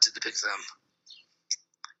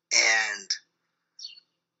 And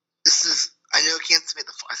this is, I know Kansas I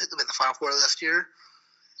think they made the Final Four last year,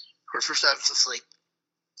 for the first time since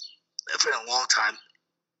for a long time.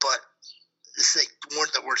 But this is one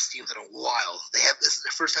of the worst teams in a while. This is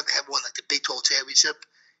the first time they have won the Big 12 championship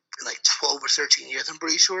in 12 or 13 years. I'm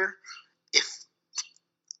pretty sure. I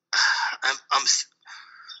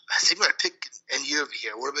think I'm gonna pick NU over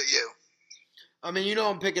here. What about you? I mean,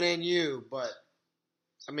 I'm picking NU, but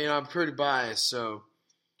I mean, I'm pretty biased, so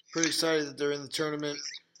pretty excited that they're in the tournament.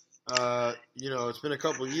 It's been a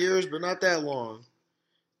couple of years, but not that long.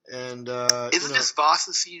 And isn't this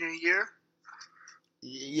Voss's senior year?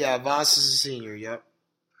 Yeah, Voss is a senior. Yep.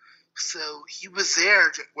 So he was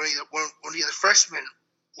there when he was a freshman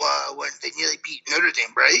when they nearly beat Notre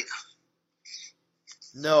Dame, right?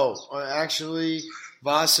 No, actually,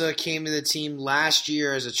 Vasa came to the team last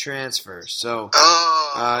year as a transfer, so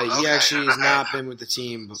he actually has not been with the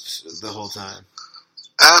team the whole time.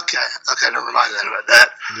 Okay, never mind then about that.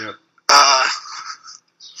 Yep.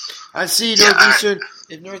 I see Northeastern.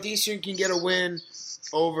 If Northeastern can get a win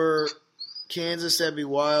over Kansas, that'd be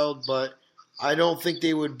wild, but I don't think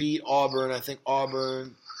they would beat Auburn. I think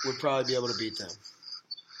Auburn would probably be able to beat them.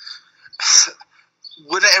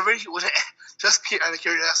 Just out of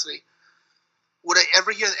curiosity, would I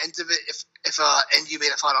ever hear the end of it if NU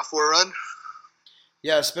made a Final Four run?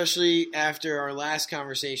 Yeah, especially after our last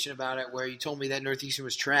conversation about it, where you told me that Northeastern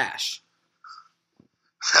was trash.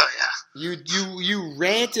 Oh yeah. You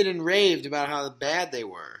ranted and raved about how bad they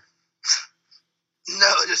were.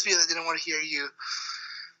 No, just because I didn't want to hear you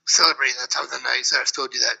celebrate that time of the night, so I still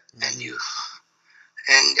do that. Mm-hmm.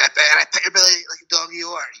 And I pet your belly like a dog you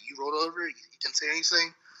are. You rolled over, you didn't say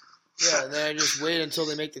anything. Yeah, and then I just wait until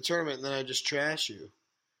they make the tournament, and then I just trash you.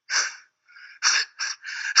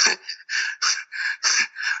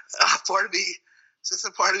 Part of me that's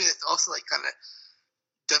also kind of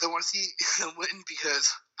doesn't want to see them win,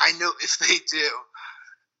 because I know if they do,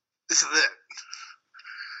 this is it.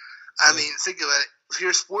 I mean, think about it. If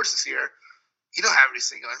you're sports this year, you don't have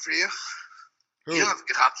anything going for you. Who? You don't have a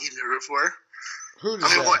good hockey team to root for. Who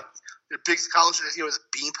does that? What? Your biggest accomplishment this year was a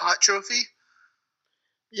Beanpot Trophy.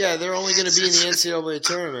 Yeah, they're only going to be in the NCAA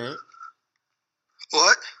tournament.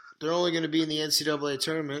 What? They're only going to be in the NCAA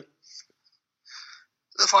tournament.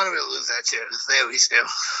 They'll find a way to lose that shit, as they always do.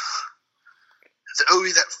 It's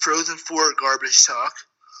always that Frozen 4 garbage talk,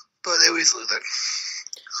 but they always lose it.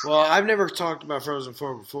 Well, I've never talked about Frozen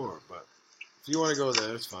 4 before, but if you want to go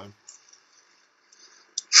there, it's fine.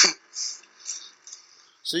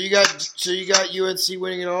 So you got UNC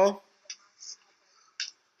winning it all?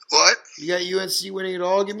 What? You got UNC winning it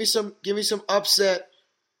all? Give me some upset.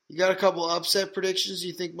 You got a couple upset predictions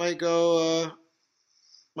you think might work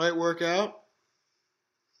out?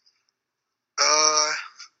 I'm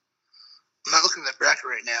not looking at the bracket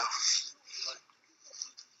right now.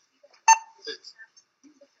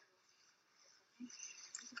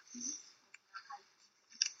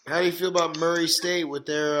 How do you feel about Murray State with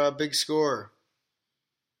their big score?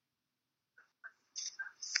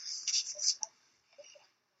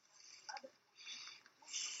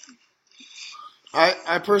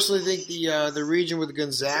 I personally think the region with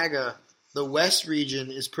Gonzaga, the West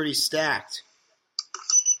region, is pretty stacked.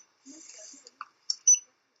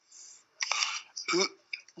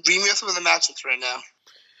 Read me some of the matchups right now.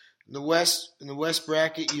 In the West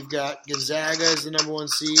bracket, you've got Gonzaga as the number 1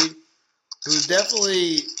 seed, who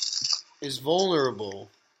definitely is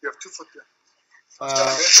vulnerable. You have 2 foot there.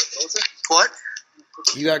 What?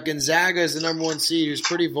 You got Gonzaga as the number 1 seed, who's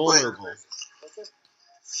pretty vulnerable.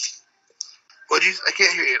 I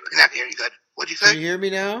can't hear you. I cannot hear you good. What'd you say? Can you hear me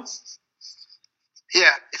now?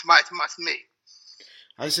 Yeah, it's me.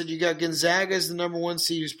 I said you got Gonzaga as the number 1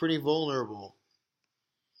 seed, who's pretty vulnerable.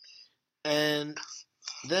 And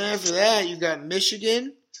then after that, you've got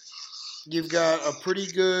Michigan. You've got a pretty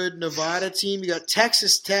good Nevada team. You got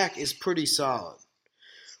Texas Tech is pretty solid.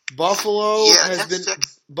 Buffalo's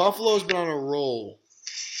been on a roll.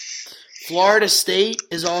 Florida State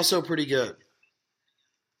is also pretty good.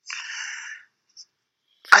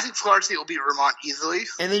 I think Florida State will beat Vermont easily.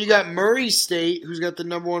 And then you got Murray State, who's got the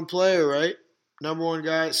number 1 player, right? Number 1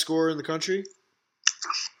 guy scorer in the country.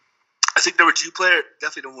 I think number 2 player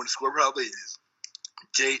definitely don't want to score. Probably is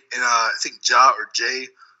Jay and I think Jay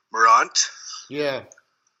Morant. Yeah.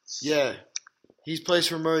 He plays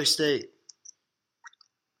for Murray State.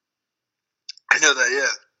 I know that. Yeah,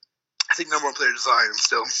 I think number 1 player is Zion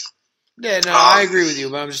still. Yeah, no, I agree with you,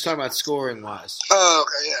 but I'm just talking about scoring wise. Oh,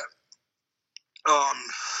 okay, yeah.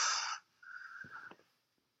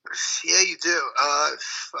 Yeah, you do.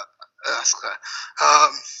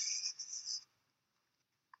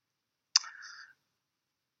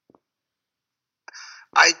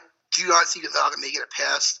 I do not see Gonzaga making it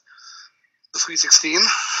past the Sweet 16.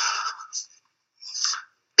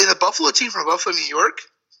 Is a Buffalo team from Buffalo, New York?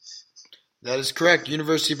 That is correct.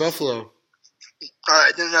 University of Buffalo. All right,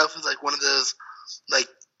 I didn't know if it was like one of those, like,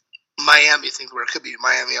 Miami things where it could be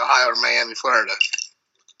Miami, Ohio, or Miami, Florida.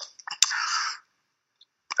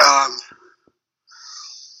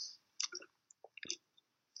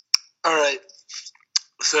 All right.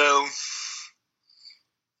 So,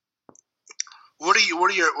 what are your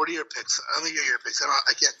picks? Let me hear your picks.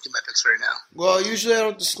 I can't do my picks right now. Well, usually I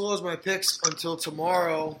don't disclose my picks until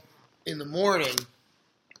tomorrow in the morning.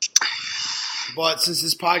 But since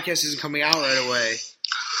this podcast isn't coming out right away,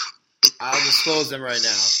 I'll disclose them right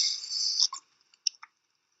now.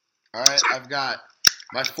 All right, I've got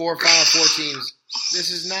my Final Four teams. This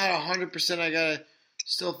is not 100%. I got to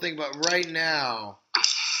still think about right now.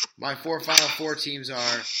 My Final Four teams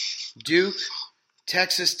are Duke,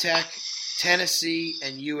 Texas Tech, Tennessee,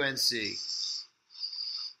 and UNC.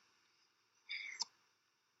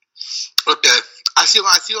 Okay. I see a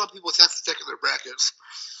lot of people with Texas Tech in their brackets.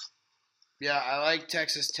 Yeah, I like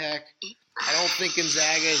Texas Tech. I don't think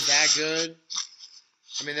Gonzaga is that good.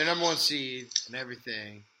 I mean, they're number 1 seed and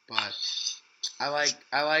everything, but I like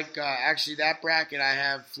actually that bracket. I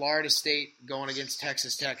have Florida State going against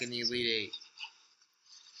Texas Tech in the Elite Eight.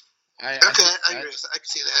 I agree. I can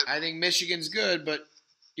see that. I think Michigan's good, but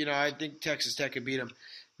I think Texas Tech could beat them.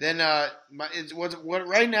 Then right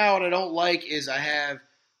now what I don't like is I have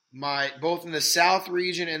both in the South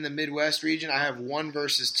region and the Midwest region. I have 1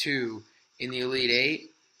 versus 2 in the Elite Eight,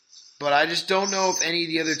 but I just don't know if any of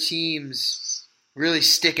the other teams really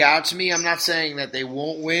stick out to me. I'm not saying that they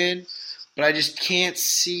won't win, but I just can't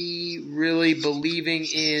see really believing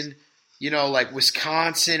in, like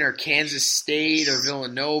Wisconsin or Kansas State or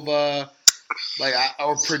Villanova,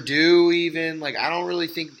 or Purdue even. I don't really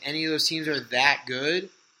think any of those teams are that good.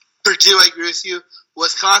 Purdue, I agree with you.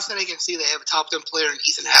 Wisconsin, I can see they have a top 10 player in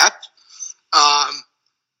Ethan Happ.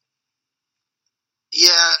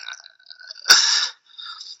 Yeah,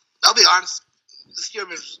 I'll be honest. this year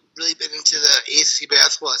I've really been into the ACC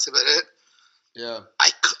basketball. That's about it. Yeah. I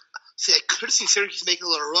could have seen Syracuse make a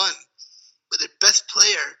little run, but their best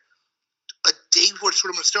player, a day before the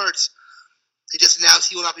tournament starts, they just announced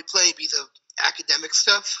he will not be playing because of academic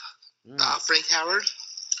stuff. Frank Howard.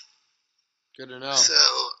 Good to know. So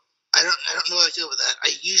I don't know how I deal with that.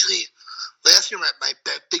 I usually last year my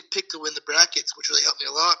big pick to win the brackets, which really helped me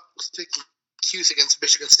a lot, was picking Cuse against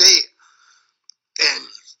Michigan State, and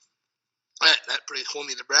that pretty won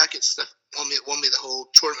me the bracket stuff. Won me the whole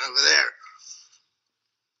tournament over there.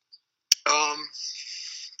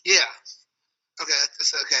 Yeah. Okay,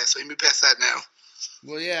 that's okay. So we move past that now.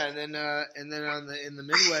 Well, yeah, and then in the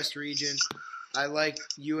Midwest region, I like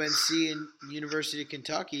UNC and University of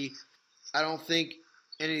Kentucky. I don't think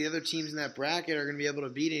any of the other teams in that bracket are going to be able to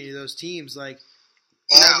beat any of those teams. Like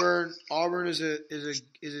Auburn is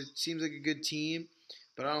seems like a good team,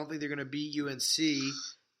 but I don't think they're going to beat UNC.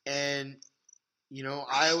 And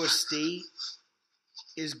Iowa State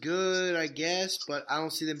is good, I guess, but I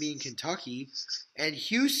don't see them beating Kentucky. And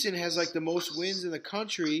Houston has like the most wins in the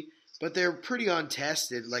country, but they're pretty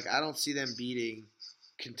untested. Like I don't see them beating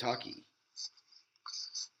Kentucky.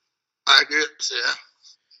 I agree with you.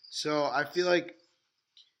 So I feel like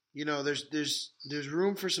there's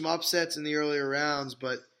room for some upsets in the earlier rounds,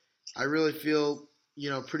 but I really feel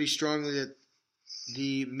pretty strongly that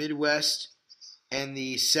the Midwest and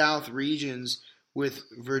the South regions with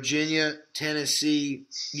Virginia, Tennessee,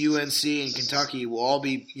 UNC, and Kentucky will all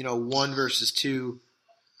be 1 versus 2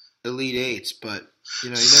 Elite Eights. But you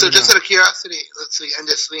never so just know. Out of curiosity, let's end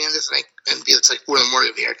this and it's like 4 in the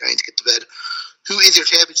morning here. I need to get to bed. Who is your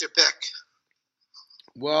championship pick?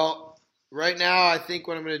 Well, right now I think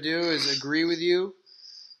what I'm going to do is agree with you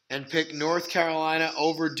and pick North Carolina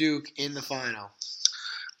over Duke in the final.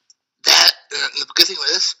 The good thing with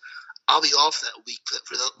this, I'll be off that week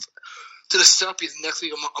to the stuff because next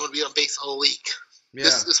week I'm going to be on base the whole week. Yeah.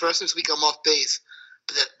 This rest of this week I'm off base.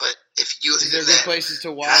 But if you is there good places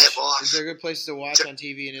to watch? Is there good places to watch on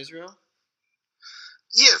TV in Israel?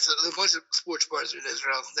 Yeah, so there's a bunch of sports bars in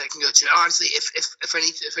Israel that I can go to. Honestly, if I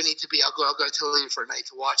need to be, I'll go to Tel Aviv for a night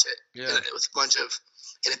to watch it. Yeah, with a bunch of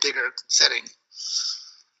in a bigger setting.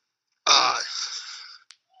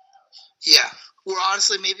 Yeah. Or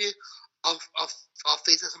honestly, maybe I'll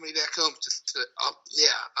face somebody back home.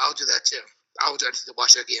 I'll do that too. I'll do that to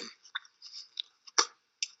watch that game.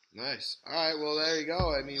 Nice. All right. Well, there you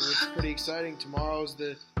go. I mean, it's pretty exciting. Tomorrow's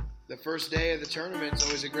the first day of the tournament. It's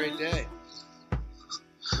always a great day.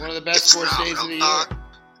 One of the best sports days of the year.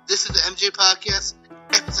 This is the MJ Podcast,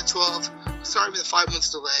 episode 12. Sorry for the 5 months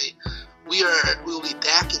delay. We will be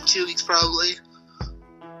back in 2 weeks probably.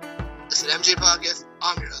 This is the MJ Podcast.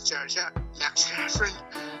 I'm your host, Max Catherine.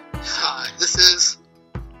 This is...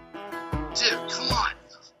 Dude, come on.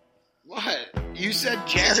 What? You said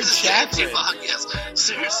Jared Chapman. This is the MJ Podcast.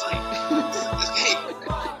 Seriously.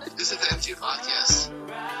 This is the MJ Podcast.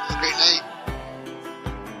 Have a great night.